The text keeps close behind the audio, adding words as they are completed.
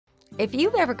If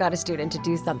you've ever got a student to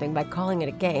do something by calling it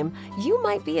a game, you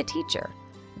might be a teacher.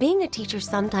 Being a teacher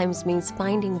sometimes means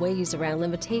finding ways around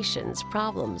limitations,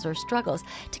 problems, or struggles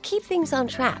to keep things on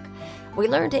track. We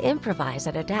learn to improvise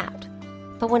and adapt.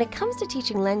 But when it comes to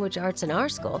teaching language arts in our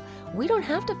school, we don't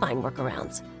have to find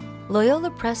workarounds.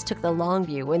 Loyola Press took the long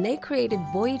view when they created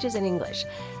Voyages in English,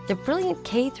 the brilliant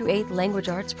K-8 language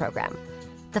arts program.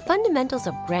 The fundamentals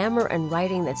of grammar and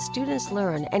writing that students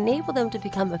learn enable them to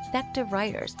become effective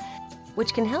writers,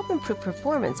 which can help improve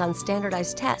performance on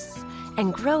standardized tests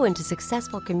and grow into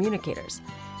successful communicators.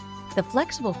 The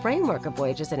flexible framework of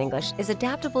Voyages in English is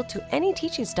adaptable to any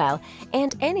teaching style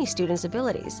and any student's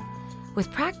abilities. With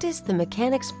practice, the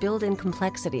mechanics build in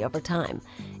complexity over time.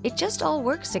 It just all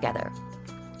works together.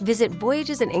 Visit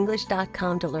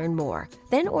voyagesinenglish.com to learn more,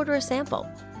 then order a sample.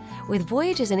 With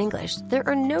Voyages in English, there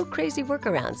are no crazy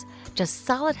workarounds, just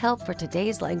solid help for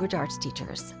today's language arts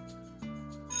teachers.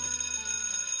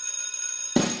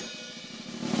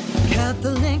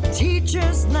 Catholic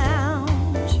Teachers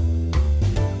Lounge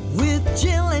with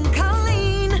Jill and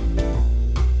Colleen.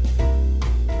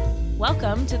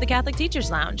 Welcome to the Catholic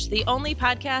Teachers Lounge, the only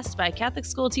podcast by Catholic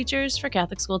school teachers for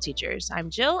Catholic school teachers. I'm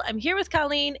Jill. I'm here with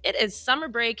Colleen. It is summer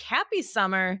break. Happy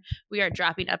summer. We are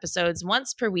dropping episodes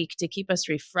once per week to keep us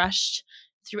refreshed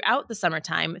throughout the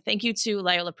summertime. Thank you to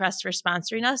Loyola Press for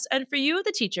sponsoring us, and for you,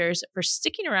 the teachers, for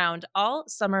sticking around all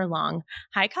summer long.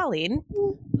 Hi, Colleen.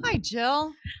 Hi,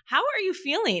 Jill. How are you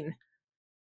feeling?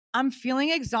 I'm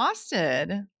feeling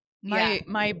exhausted.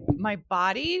 My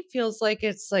body feels like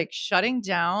it's like shutting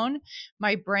down.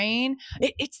 My brain,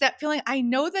 it's that feeling. I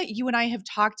know that you and I have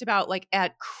talked about like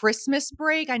at Christmas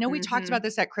break. I know we talked about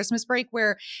this at Christmas break,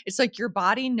 where it's like your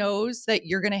body knows that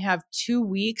you're going to have 2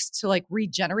 weeks to like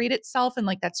regenerate itself. And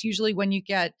like, that's usually when you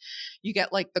get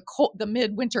like the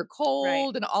midwinter cold,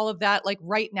 right, and all of that. Like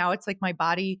right now, it's like my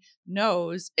body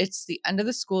knows it's the end of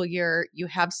the school year. You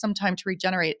have some time to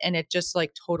regenerate, and it just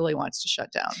like totally wants to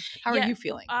shut down. How are you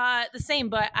feeling? The same,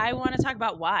 but I want to talk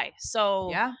about why.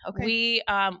 So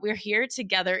we're here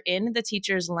together in the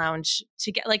Teachers Lounge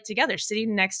together,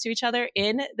 sitting next to each other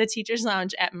in the Teachers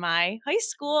Lounge at my high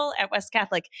school at West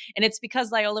Catholic. And it's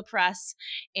because Loyola Press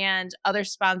and other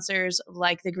sponsors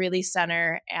like the Greeley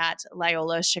Center at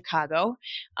Loyola Chicago,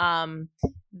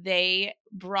 they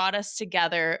brought us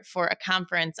together for a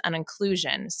conference on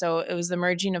inclusion. So it was the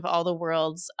merging of all the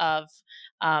worlds of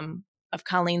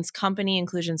Colleen's company,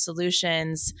 Inclusion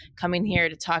Solutions, coming here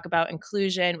to talk about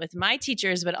inclusion with my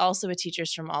teachers, but also with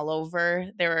teachers from all over.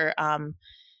 There were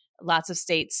lots of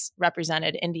states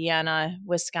represented: Indiana,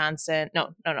 Wisconsin.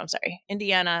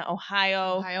 Indiana,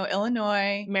 Ohio,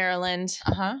 Illinois, Maryland,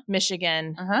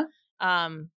 Michigan.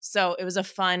 So it was a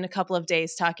fun couple of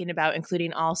days talking about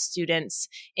including all students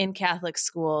in Catholic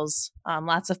schools.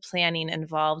 Lots of planning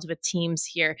involved with teams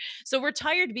here. So we're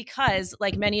tired because,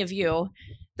 like many of you,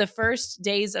 the first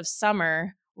days of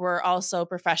summer were also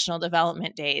professional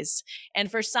development days.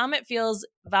 And for some, it feels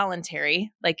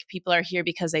voluntary, like people are here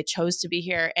because they chose to be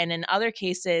here. And in other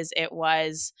cases, it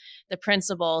was the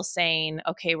principal saying,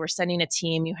 okay, we're sending a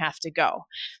team, you have to go.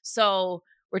 So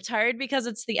we're tired because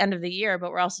it's the end of the year, but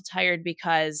we're also tired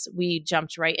because we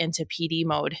jumped right into PD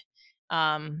mode.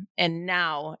 And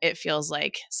now it feels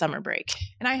like summer break.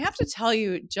 And I have to tell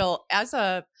you, Jill, as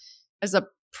a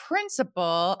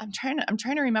principal, I'm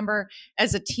trying to remember,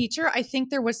 as a teacher, I think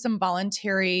there was some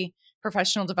voluntary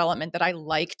professional development that I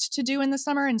liked to do in the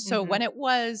summer. And so when it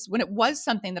was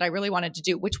something that I really wanted to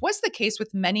do, which was the case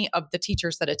with many of the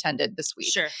teachers that attended this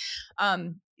week. Sure.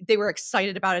 They were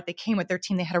excited about it. They came with their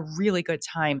team. They had a really good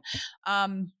time.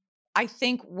 I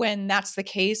think when that's the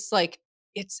case, like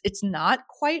it's not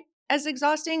quite as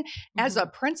exhausting. As a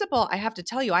principal, I have to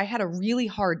tell you, I had a really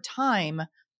hard time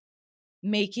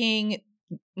making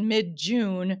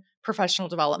mid-June professional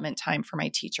development time for my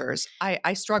teachers.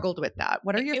 I struggled with that.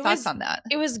 What are your thoughts on that?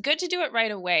 It was good to do it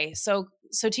right away. So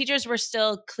teachers were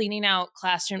still cleaning out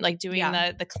classroom, like doing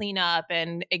the cleanup,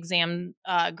 and exam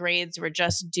grades were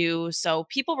just due. So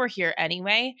people were here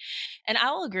anyway. And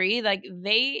I'll agree, like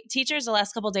teachers the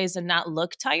last couple of days did not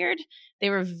look tired. They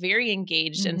were very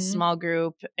engaged in small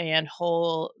group and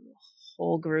whole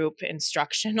group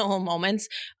instructional moments.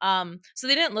 So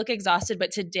they didn't look exhausted, but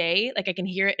today, like I can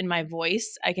hear it in my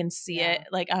voice. I can see it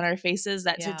like on our faces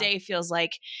that today feels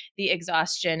like the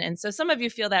exhaustion. And so some of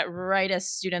you feel that right as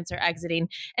students are exiting,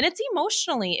 and it's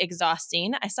emotionally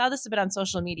exhausting. I saw this a bit on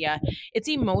social media. It's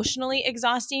emotionally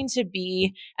exhausting to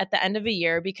be at the end of a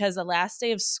year because the last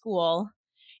day of school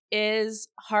is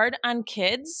hard on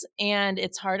kids and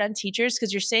it's hard on teachers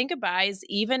because you're saying goodbyes,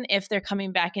 even if they're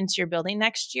coming back into your building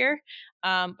next year.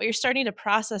 But you're starting to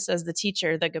process as the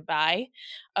teacher, the goodbye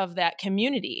of that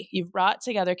community. You've brought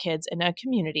together kids in a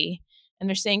community and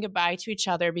they're saying goodbye to each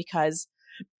other because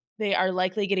they are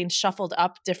likely getting shuffled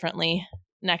up differently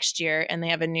next year and they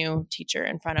have a new teacher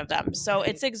in front of them. So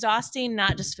it's exhausting,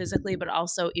 not just physically, but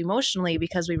also emotionally,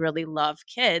 because we really love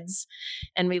kids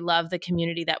and we love the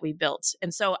community that we built.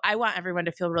 And so I want everyone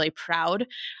to feel really proud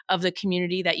of the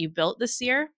community that you built this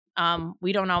year.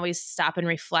 We don't always stop and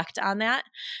reflect on that,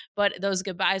 but those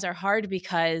goodbyes are hard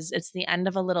because it's the end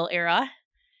of a little era.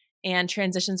 And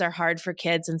transitions are hard for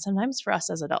kids and sometimes for us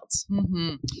as adults.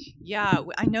 Mm-hmm. Yeah,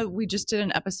 I know we just did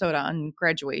an episode on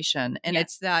graduation and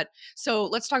it's that. So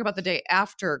let's talk about the day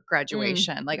after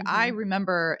graduation. Like I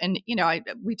remember, and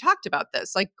we talked about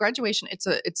this, like graduation, it's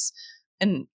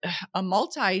a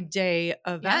multi-day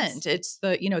event. Yes. It's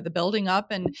the building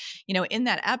up. And, in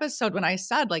that episode, when I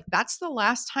said like, that's the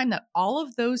last time that all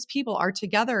of those people are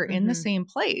together in the same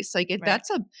place, like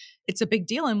it's a big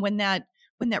deal. And when that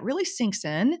really sinks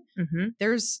in,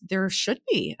 there should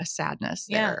be a sadness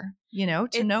there,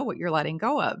 to know what you're letting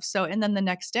go of. So, and then the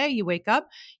next day you wake up,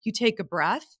 you take a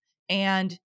breath,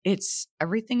 and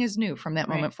everything is new from that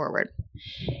moment forward.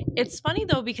 It's funny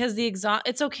though, because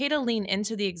it's okay to lean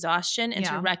into the exhaustion and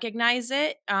to recognize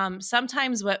it.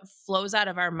 Sometimes what flows out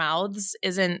of our mouths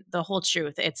isn't the whole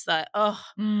truth. It's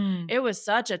it was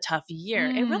such a tough year.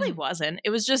 It really wasn't.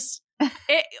 It was just,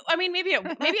 maybe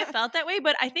it felt that way,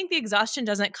 but I think the exhaustion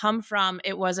doesn't come from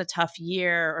it was a tough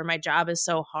year or my job is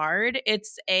so hard.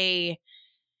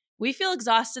 We feel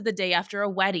exhausted the day after a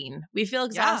wedding. We feel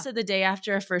exhausted the day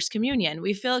after a first communion.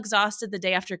 We feel exhausted the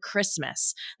day after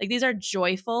Christmas. Like these are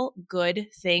joyful, good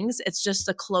things. It's just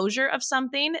the closure of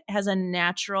something has a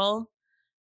natural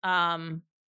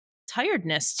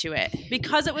tiredness to it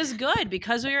because it was good,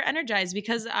 because we were energized,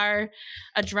 because our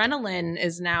adrenaline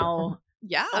is now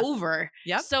over.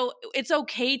 Yep. So it's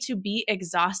okay to be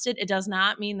exhausted. It does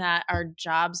not mean that our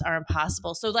jobs are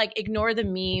impossible. So like ignore the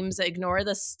memes, ignore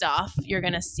the stuff you're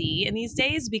going to see in these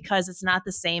days because it's not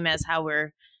the same as how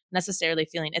we're necessarily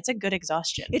feeling. It's a good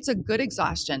exhaustion. It's a good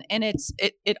exhaustion. And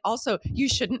it also, you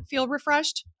shouldn't feel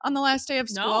refreshed on the last day of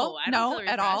school. No, I don't feel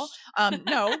at all.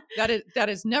 No, that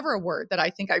is never a word that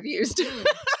I think I've used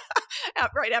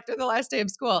right after the last day of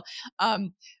school.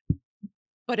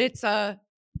 But it's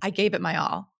I gave it my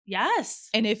all. Yes.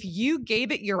 And if you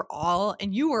gave it your all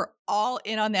and you were all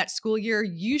in on that school year,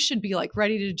 you should be like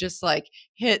ready to just like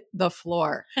hit the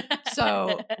floor.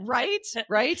 So, right.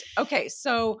 Okay.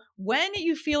 So when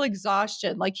you feel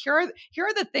exhaustion, like here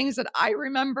are the things that I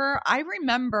remember. I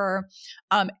remember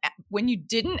when you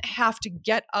didn't have to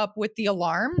get up with the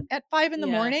alarm at 5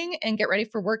 a.m. and get ready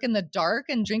for work in the dark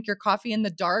and drink your coffee in the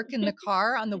dark in the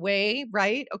car on the way.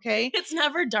 Right. Okay. It's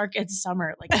never dark. It's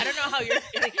summer. Like, I don't know how you're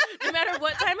feeling. No matter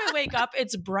what time I wake up,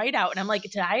 it's bright out. And I'm like,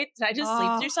 did I just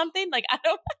sleep through something? Like, I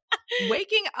don't.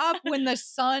 Waking up when the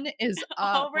sun is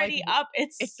already up.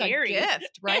 It's scary. A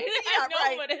gift, right? I know,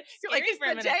 right. But it's You're like, is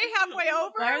the day halfway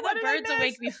over? Why are the birds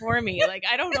awake before me? Like,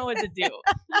 I don't know what to do.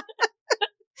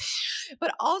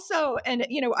 But also, and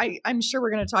I'm sure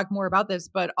we're going to talk more about this,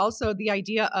 but also the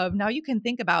idea of now you can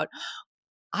think about,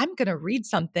 I'm going to read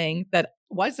something that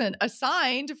wasn't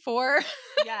assigned for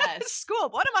school.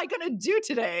 What am I going to do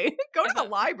today? Go to the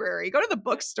library, go to the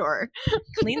bookstore,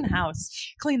 clean the house.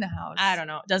 I don't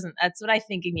know. That's what I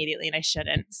think immediately and I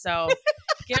shouldn't. So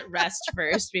get rest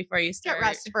first before you start. Get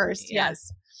rest first.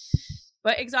 Yes.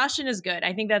 But exhaustion is good.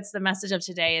 I think that's the message of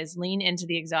today is lean into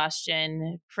the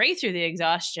exhaustion, pray through the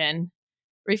exhaustion,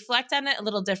 reflect on it a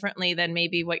little differently than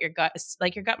maybe what your gut is,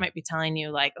 like your gut might be telling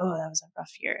you like, oh, that was a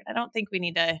rough year. I don't think we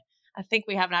need to, I think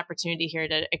we have an opportunity here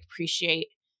to appreciate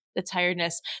the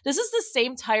tiredness. This is the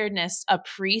same tiredness a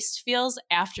priest feels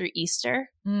after Easter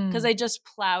because they just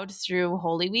plowed through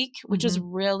Holy Week, which is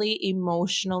really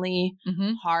emotionally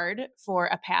hard for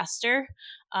a pastor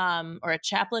or a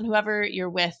chaplain, whoever you're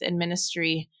with in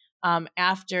ministry.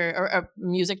 After or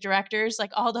music directors,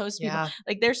 like all those people,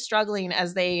 like they're struggling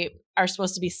as they are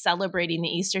supposed to be celebrating the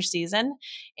Easter season.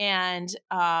 And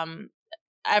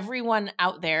everyone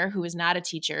out there who is not a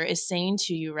teacher is saying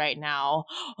to you right now,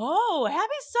 oh, happy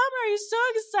summer. You're so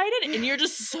excited. And you're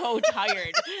just so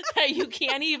tired that you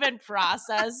can't even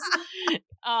process.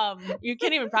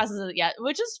 It yet,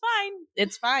 which is fine.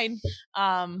 It's fine.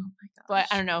 But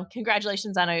I don't know.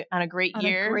 Congratulations on a great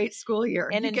year. A great school year.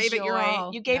 And you gave it your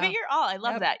all. You gave it your all. I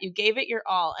love that. You gave it your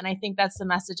all. And I think that's the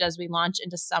message as we launch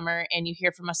into summer and you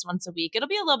hear from us once a week. It'll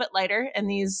be a little bit lighter in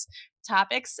these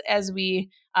topics as we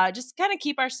just kind of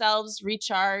keep ourselves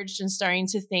recharged and starting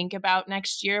to think about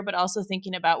next year, but also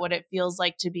thinking about what it feels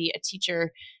like to be a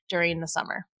teacher during the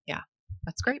summer. Yeah,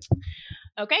 that's great.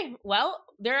 Okay, well,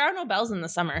 there are no bells in the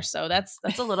summer, so that's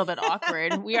a little bit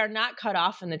awkward. We are not cut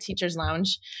off in the Teachers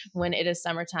Lounge when it is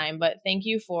summertime, but thank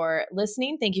you for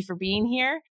listening. Thank you for being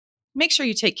here. Make sure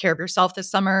you take care of yourself this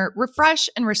summer, refresh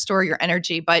and restore your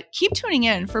energy, but keep tuning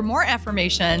in for more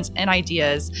affirmations and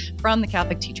ideas from the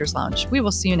Catholic Teachers Lounge. We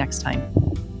will see you next time.